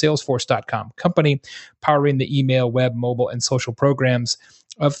Cloud, a Salesforce.com company powering the email, web, mobile, and social programs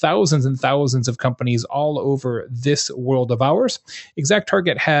of thousands and thousands of companies all over this world of ours. Exact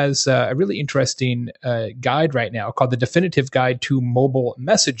Target has a really interesting guide right now called the Definitive Guide to Mobile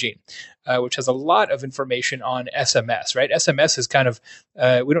Messaging, which has a lot of information on SMS, right? SMS is kind of,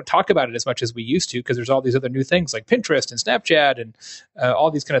 we don't talk about it as much as we used to because there's all these other new things like Pinterest and Snapchat and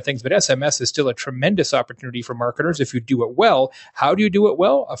all these kind of things. But SMS is still a tremendous opportunity for marketers if you do it well. How do you do it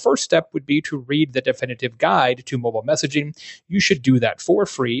well? A first step would be to read the Definitive Guide to Mobile Messaging. You should do that for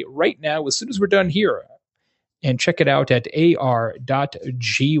free right now as soon as we're done here. And check it out at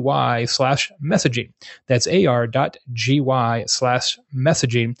ar.gy/messaging. That's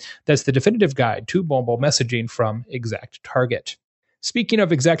ar.gy/messaging. That's the Definitive Guide to Mobile Messaging from Exact Target. Speaking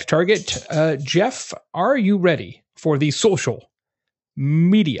of Exact Target, Jeff, are you ready for the social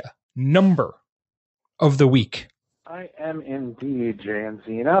media number of the week? I am indeed, Jay and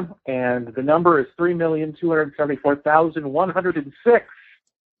Zena, and the number is 3,274,106.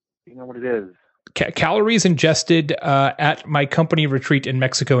 You know what it is? Calories ingested at my company retreat in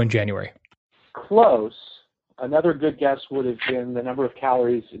Mexico in January. Close. Another good guess would have been the number of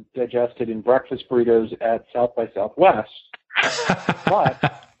calories digested in breakfast burritos at South by Southwest.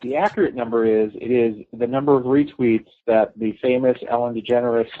 But the accurate number it is the number of retweets that the famous Ellen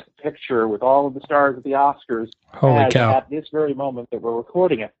DeGeneres picture with all of the stars at the Oscars has at this very moment that we're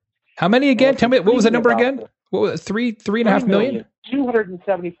recording it. How many again? Tell me, what was the number again? What was it? 3.5 million?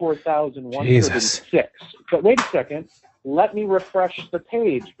 274,106. But wait a second. Let me refresh the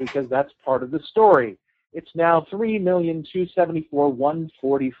page because that's part of the story. It's now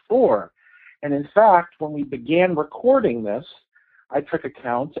 3,274,144. And in fact, when we began recording this, I took a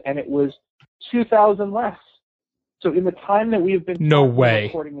count and it was 2,000 less. So in the time that we've been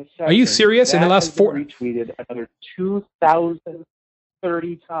recording this session, are you serious? In the last 4 retweeted another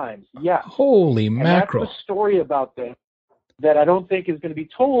 2,030 times. Yeah. Holy mackerel. That's the story about this that I don't think is going to be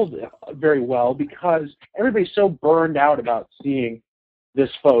told very well because everybody's so burned out about seeing this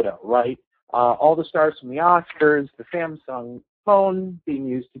photo, right? all the stars from the Oscars, the Samsung phone being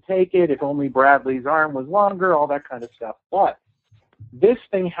used to take it, if only Bradley's arm was longer, all that kind of stuff. But this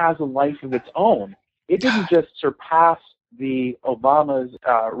thing has a life of its own. It didn't just surpass the Obama's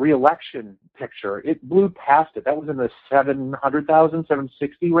re-election picture. It blew past it. That was in the 700,000,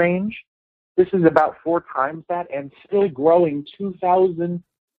 760 range. This is about 4 times that and still growing 2,000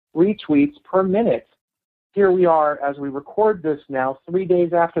 retweets per minute. Here we are as we record this now 3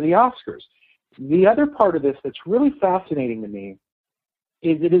 days after the Oscars. The other part of this that's really fascinating to me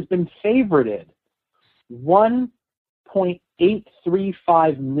is it has been favorited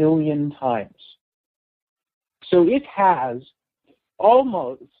 1.835 million times. So it has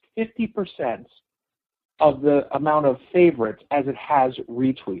almost 50% of the amount of favorites as it has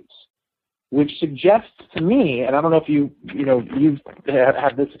retweets, which suggests to me, and I don't know if you've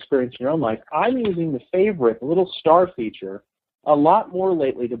had this experience in your own life, I'm using the favorite, the little star feature, a lot more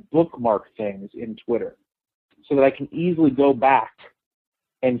lately to bookmark things in Twitter so that I can easily go back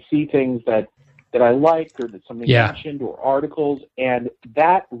and see things that I like or that somebody mentioned or articles, and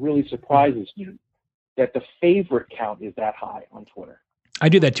that really surprises me that the favorite count is that high on Twitter. I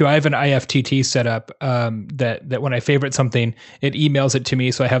do that too. I have an IFTT set up that when I favorite something, it emails it to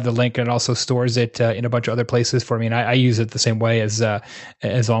me, so I have the link, and it also stores it in a bunch of other places for me. And I use it the same way as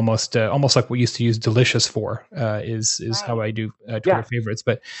almost like we used to use Delicious for is right. How I do Twitter favorites.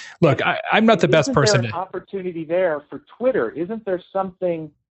 But look, I'm not the best person. Isn't there an opportunity there for Twitter? Isn't there something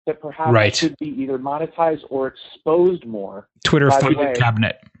that perhaps should be either monetized or exposed more? Twitter filing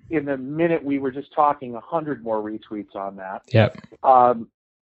cabinet. In the minute we were just talking, 100 more retweets on that. Yep. I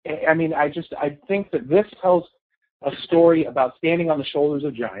mean, I think that this tells a story about standing on the shoulders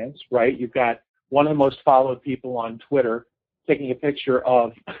of giants, right? You've got one of the most followed people on Twitter taking a picture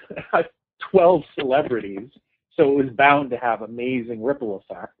of 12 celebrities, so it was bound to have amazing ripple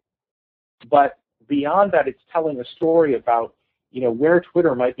effect. But beyond that, it's telling a story about, where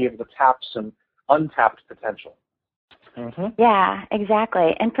Twitter might be able to tap some untapped potential. Mm-hmm. Yeah,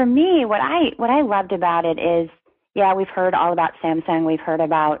 exactly. And for me, what I loved about it is, we've heard all about Samsung. We've heard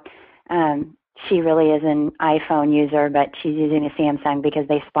about she really is an iPhone user, but she's using a Samsung because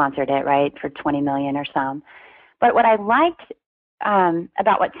they sponsored it, right, for $20 million or some. But what I liked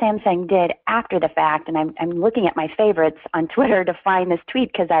about what Samsung did after the fact, and I'm looking at my favorites on Twitter to find this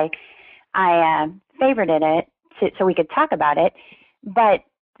tweet because I favorited it so we could talk about it. But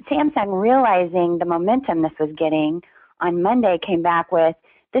Samsung, realizing the momentum this was getting, on Monday came back with,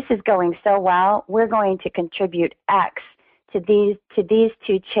 this is going so well, we're going to contribute X to these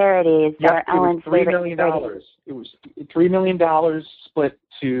 2 charities that are Ellen's $3 million. It was $3 million split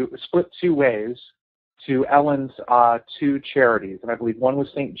 2 ways to Ellen's 2 charities. And I believe one was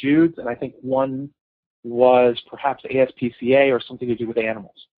St. Jude's, and I think one was perhaps ASPCA or something to do with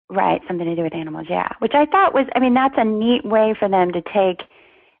animals. Right, something to do with animals, yeah. Which I thought was, that's a neat way for them to take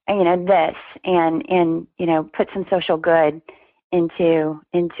this and put some social good into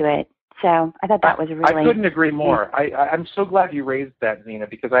it. So I thought that was really... I couldn't agree more. I'm so glad you raised that, Nina,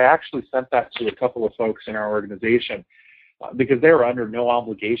 because I actually sent that to a couple of folks in our organization because they were under no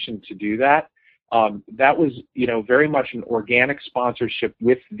obligation to do that. That was, very much an organic sponsorship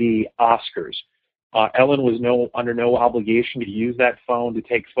with the Oscars. Ellen was under no obligation to use that phone to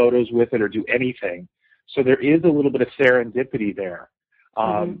take photos with it or do anything. So there is a little bit of serendipity there.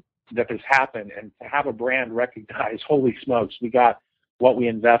 That has happened, and to have a brand recognize, holy smokes, we got what we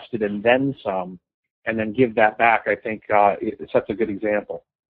invested and then some, and then give that back, I think it sets a good example.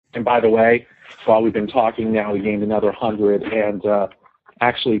 And by the way, while we've been talking now, we gained another 100 and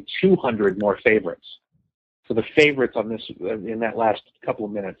actually 200 more favorites. So the favorites on this in that last couple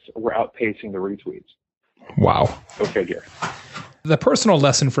of minutes were outpacing the retweets. Wow. Go figure. The personal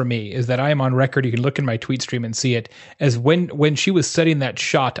lesson for me is that I am on record. You can look in my tweet stream and see it as when she was setting that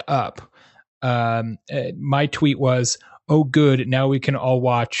shot up. My tweet was, "Oh, good. Now we can all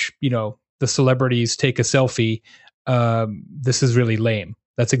watch, the celebrities take a selfie. This is really lame."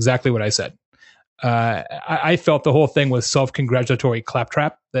 That's exactly what I said. I felt the whole thing was self-congratulatory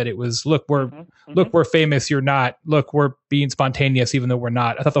claptrap. That it was, look, we're famous. You're not. Look, we're being spontaneous, even though we're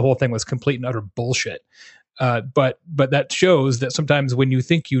not. I thought the whole thing was complete and utter bullshit. But that shows that sometimes when you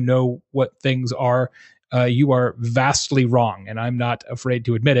think you know what things are, you are vastly wrong. And I'm not afraid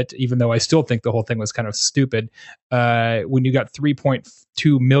to admit it, even though I still think the whole thing was kind of stupid. When you got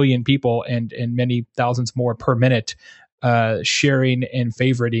 3.2 million people and many thousands more per minute sharing and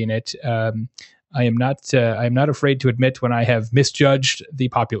favoriting it, I am not afraid to admit when I have misjudged the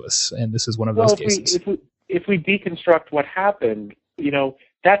populace, and this is one of those cases. If we deconstruct what happened,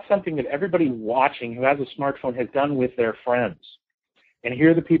 that's something that everybody watching who has a smartphone has done with their friends. And here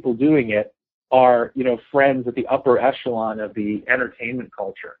are the people doing it, are, friends at the upper echelon of the entertainment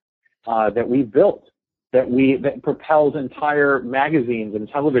culture that we built, that propels entire magazines and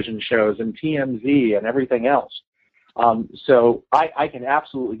television shows and TMZ and everything else. So I can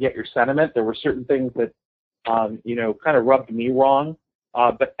absolutely get your sentiment. There were certain things that, kind of rubbed me wrong.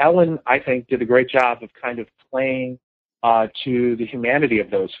 But Ellen, I think, did a great job of kind of playing to the humanity of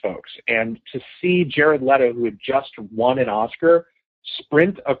those folks. And to see Jared Leto, who had just won an Oscar,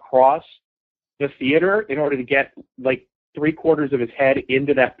 sprint across the theater in order to get like 3/4 of his head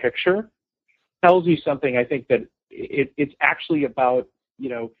into that picture tells you something. I think that it's actually about,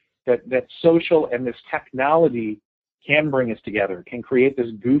 that social and this technology can bring us together, can create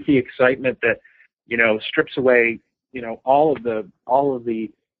this goofy excitement that, strips away, all of the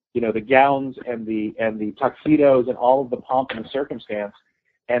the gowns and the tuxedos and all of the pomp and circumstance.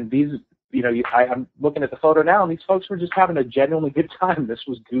 And these, I'm looking at the photo now, and these folks were just having a genuinely good time. This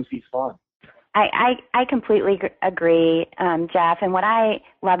was goofy fun. I completely agree, Jeff. And what I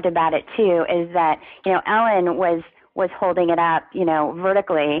loved about it too is that, Ellen was holding it up,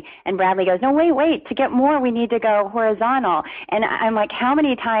 vertically, and Bradley goes, no, wait, to get more, we need to go horizontal. And I'm like, how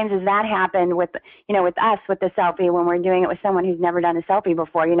many times has that happened with, with us with the selfie when we're doing it with someone who's never done a selfie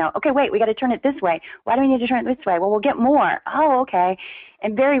before? Okay, wait, we got to turn it this way. Why do we need to turn it this way? Well, we'll get more. Oh, okay.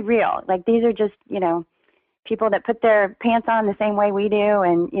 And very real. Like, these are just, people that put their pants on the same way we do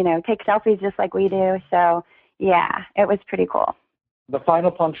and, take selfies just like we do. So, yeah, it was pretty cool. The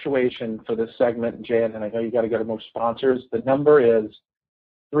final punctuation for this segment, Jan, and I know you got to go to most sponsors. The number is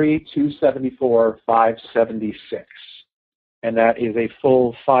 3,274,576, and that is a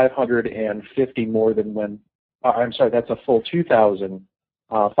full 550 more than when. I'm sorry, that's a full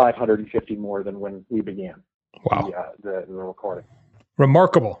 2,550 more than when we began. Wow, the recording.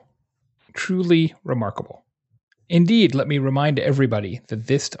 Remarkable, truly remarkable. Indeed, let me remind everybody that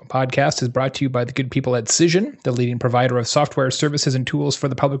this podcast is brought to you by the good people at Cision, the leading provider of software services and tools for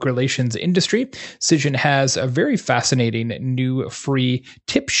the public relations industry. Cision has a very fascinating new free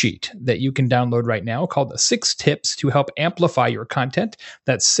tip sheet that you can download right now called 6 Tips to Help Amplify Your Content.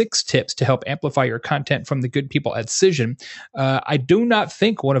 That's 6 tips to help amplify your content from the good people at Cision. I do not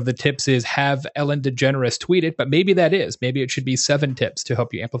think one of the tips is have Ellen DeGeneres tweet it, but maybe that is. Maybe it should be 7 tips to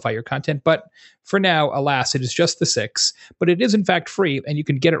help you amplify your content. But for now, alas, it is just the 6, but it is in fact free, and you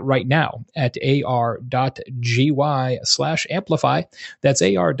can get it right now at ar.gy/amplify. That's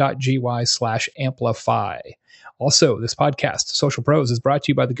ar.gy/amplify. Also, this podcast, Social Pros, is brought to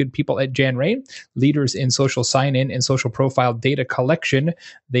you by the good people at Jan Rain, leaders in social sign-in and social profile data collection.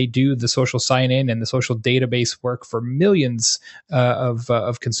 They do the social sign-in and the social database work for millions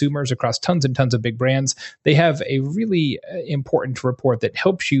of consumers across tons and tons of big brands. They have a really important report that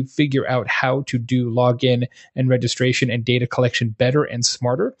helps you figure out how to do login and registration and data collection better and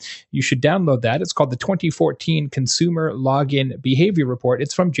smarter. You should download that. It's called the 2014 Consumer Login Behavior Report.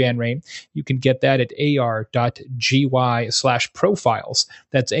 It's from Jan Rain. You can get that at ar.gy/profiles.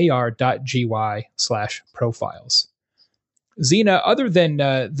 That's ar.gy/profiles. Zena, other than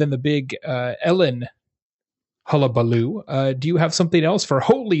the big Ellen hullabaloo, do you have something else for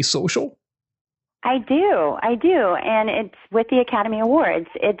Holy Social? I do, and it's with the Academy Awards.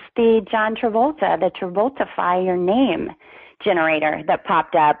 It's the John Travolta, the Travoltify Your Name generator that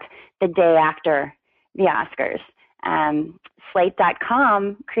popped up the day after the Oscars.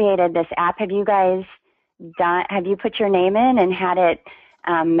 Slate.com created this app. Have you put your name in and had it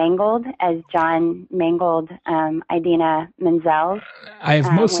mangled as John mangled Idina Menzel?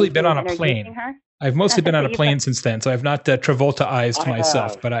 I've mostly been on a plane. Her? I've mostly been on a plane since then, so I've not Travolta-ized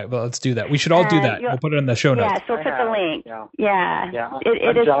myself, but let's do that. We should all do that. We'll put it in the show notes. Yeah, so we'll put the link. Yeah.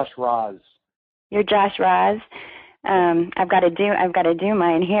 It is Josh Raz. You're Josh Raz. I've got to do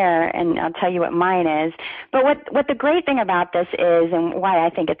mine here, and I'll tell you what mine is. But what the great thing about this is, and why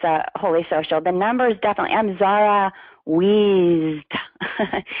I think it's a Holy Social, the numbers definitely. I'm Zara Wheezed.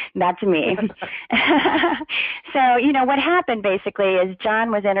 That's me. So, what happened basically is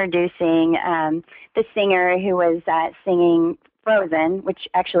John was introducing the singer who was singing Frozen, which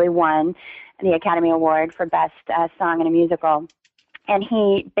actually won the Academy Award for Best Song in a Musical. And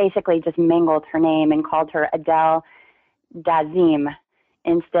he basically just mangled her name and called her Adele Dazeem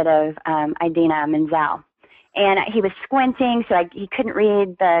instead of Idina Menzel. And he was squinting, so he couldn't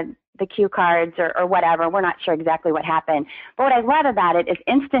read the cue cards or whatever. We're not sure exactly what happened. But what I love about it is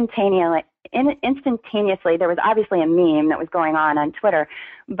instantaneously, there was obviously a meme that was going on Twitter,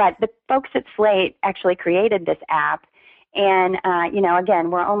 but the folks at Slate actually created this app, And,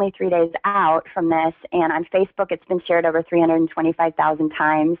 again, we're only 3 days out from this. And on Facebook, it's been shared over 325,000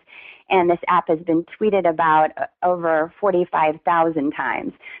 times. And this app has been tweeted about over 45,000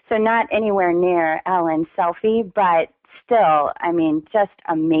 times. So not anywhere near Ellen's selfie, but still, I mean, just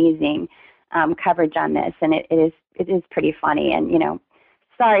amazing coverage on this. And it is pretty funny. And,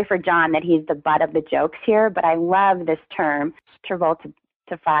 sorry for John that he's the butt of the jokes here, but I love this term,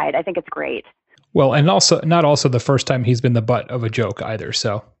 Travoltified. I think it's great. Well, and also not also the first time he's been the butt of a joke either,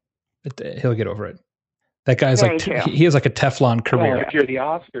 so he'll get over it. That guy's Very like true. he has like a Teflon career. Well, if you're the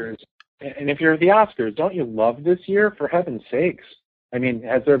Oscars, don't you love this year? For heaven's sakes! I mean,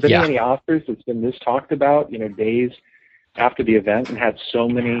 has there been any Oscars that's been this talked about? Days after the event, and had so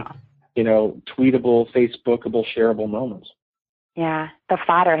many, tweetable, Facebookable, shareable moments. Yeah, the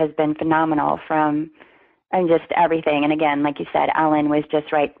fodder has been phenomenal from. And just everything. And again, like you said, Ellen was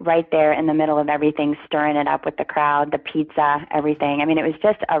just right there in the middle of everything, stirring it up with the crowd, the pizza, everything. I mean, it was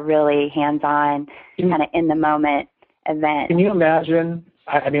just a really hands-on, kind of in-the-moment event. Can you imagine?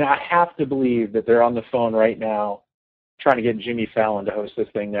 I mean, I have to believe that they're on the phone right now trying to get Jimmy Fallon to host this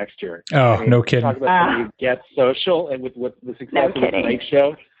thing next year. Oh, no kidding. Talk about somebody who gets social, and with the success of the Tonight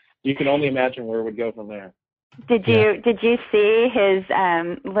Show, you can only imagine where it would go from there. Did you see his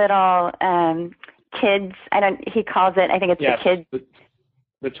little... kids, he calls it, I think it's the kids.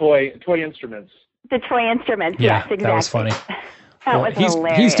 The toy instruments. The toy instruments, yes, exactly. That was funny. Was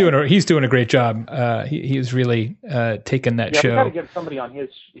hilarious. He's doing a great job. He's really taken that show. We got to get somebody on his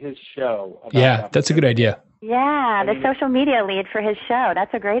show. That's a good idea. Yeah, the social media lead for his show.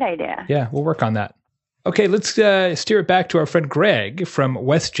 That's a great idea. Yeah, we'll work on that. Okay, let's steer it back to our friend Greg from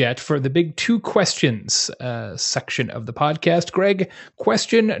WestJet for the big 2 questions section of the podcast. Greg,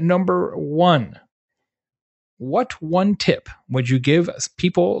 question number 1. What one tip would you give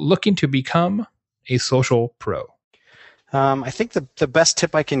people looking to become a social pro? I think the best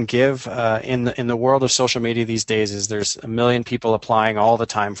tip I can give in the world of social media these days is there's a million people applying all the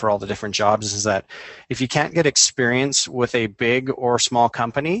time for all the different jobs, is that if you can't get experience with a big or small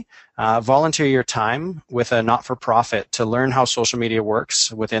company, volunteer your time with a not-for-profit to learn how social media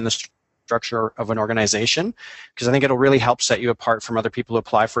works within the structure of an organization, because I think it'll really help set you apart from other people who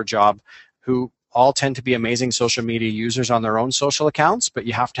apply for a job who all tend to be amazing social media users on their own social accounts, but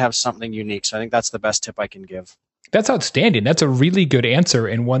you have to have something unique. So I think that's the best tip I can give. That's outstanding. That's a really good answer,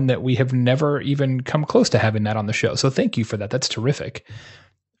 and one that we have never even come close to having that on the show. So thank you for that. That's terrific.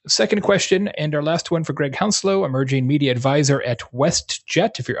 Second question, and our last one for Greg Hounslow, emerging media advisor at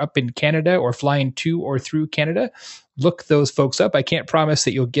WestJet. If you're up in Canada or flying to or through Canada, look those folks up. I can't promise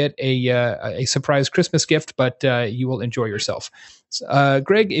that you'll get a surprise Christmas gift, but you will enjoy yourself.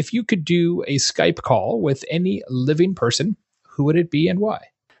 Greg, if you could do a Skype call with any living person, who would it be and why?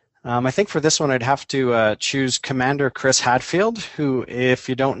 I think for this one, I'd have to choose Commander Chris Hadfield, who, if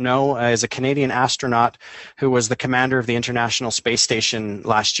you don't know, is a Canadian astronaut who was the commander of the International Space Station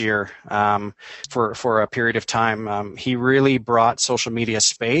last year for a period of time. He really brought social media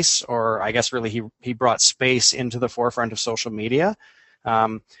space, or I guess really he brought space into the forefront of social media.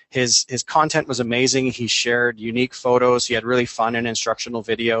 His content was amazing. He shared unique photos. He had really fun and instructional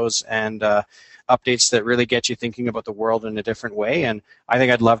videos and updates that really get you thinking about the world in a different way. And I think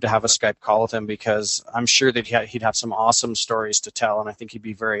I'd love to have a Skype call with him, because I'm sure that he'd have some awesome stories to tell, and I think he'd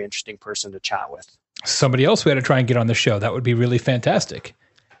be a very interesting person to chat with. Somebody else we had to try and get on the show. That would be really fantastic.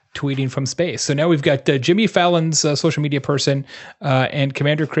 Tweeting from space. So now we've got Jimmy Fallon's social media person and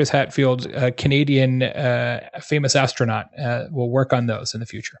Commander Chris Hadfield, Canadian famous astronaut. We'll work on those in the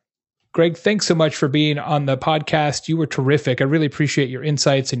future. Greg, thanks so much for being on the podcast. You were terrific. I really appreciate your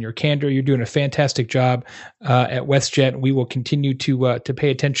insights and your candor. You're doing a fantastic job at WestJet. We will continue to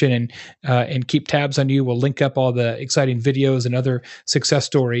pay attention and keep tabs on you. We'll link up all the exciting videos and other success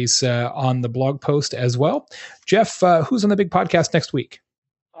stories on the blog post as well. Jeff, who's on the big podcast next week?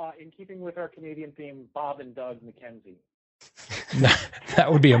 In keeping with our Canadian theme, Bob and Doug McKenzie.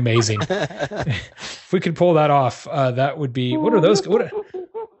 That would be amazing. If we could pull that off, that would be. What are those? What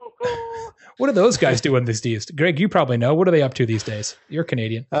are those guys doing these days? Greg, you probably know. What are they up to these days? You're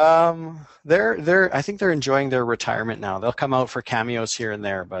Canadian. I think they're enjoying their retirement now. They'll come out for cameos here and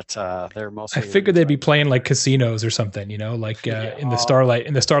there, but they're mostly. I figured they'd be playing like casinos or something, like in the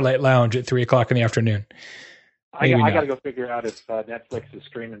Starlight Lounge at 3:00 in the afternoon. I got to go figure out if Netflix is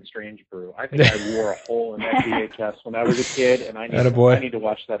streaming Strange Brew. I think I wore a hole in that VHS when I was a kid, and I need to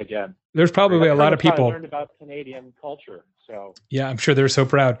watch that again. There's probably a lot of people. I learned about Canadian culture. So yeah, I'm sure they're so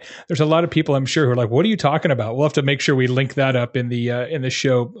proud. There's a lot of people, I'm sure, who are like, "What are you talking about?" We'll have to make sure we link that up in the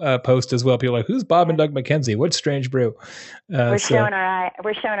show post as well. People are like, "Who's Bob and Doug McKenzie? What's Strange Brew?" We're showing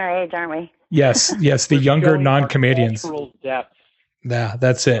our age, aren't we? Yes, the younger non-comedians. Cultural depth. Yeah,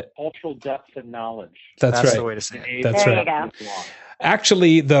 that's it. Cultural depth and knowledge. That's right. the way to say it. That's there right. You go.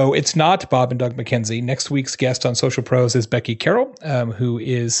 Actually, though, it's not Bob and Doug McKenzie. Next week's guest on Social Pros is Becky Carroll, who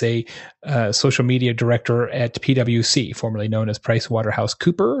is a social media director at PwC, formerly known as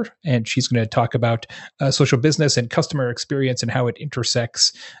PricewaterhouseCoopers. And she's going to talk about social business and customer experience and how it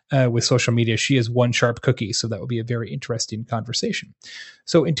intersects with social media. She is one sharp cookie, so that will be a very interesting conversation.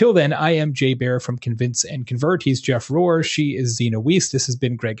 So until then, I am Jay Baer from Convince and Convert. He's Jeff Rohr. She is Zena Weiss. This has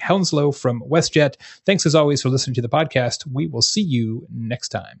been Greg Hounslow from WestJet. Thanks as always for listening to the podcast. We will see you next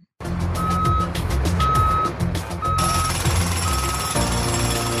time.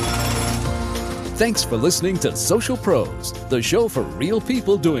 Thanks for listening to Social Pros, the show for real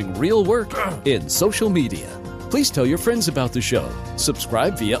people doing real work in social media. Please tell your friends about the show,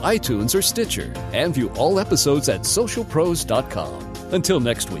 subscribe via iTunes or Stitcher, and view all episodes at socialpros.com. Until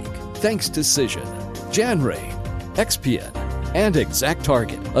next week, thanks to Cision, Janray, XPN, and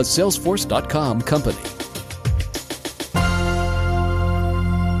ExactTarget, a Salesforce.com company.